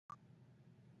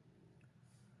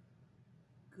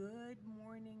Good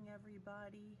morning,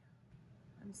 everybody.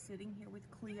 I'm sitting here with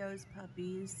Cleo's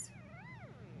puppies.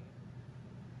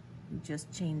 We just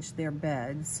changed their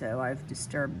beds, so I've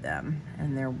disturbed them,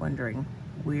 and they're wondering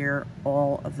where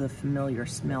all of the familiar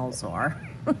smells are.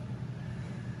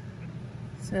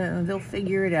 So they'll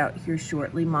figure it out here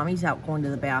shortly. Mommy's out going to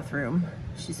the bathroom.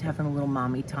 She's having a little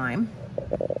mommy time.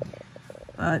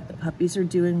 But the puppies are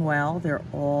doing well. They're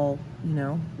all,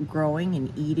 growing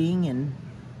and eating, and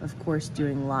of course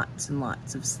doing lots and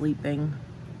lots of sleeping.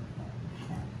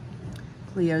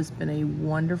 Cleo's been a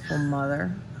wonderful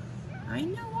mother. I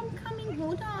know, I'm coming,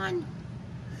 hold on.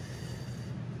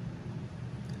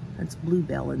 That's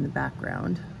Bluebell in the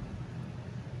background.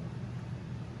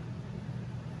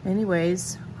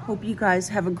 Anyways, hope you guys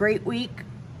have a great week.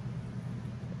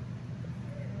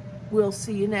 We'll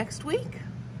see you next week.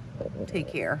 Take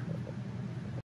care.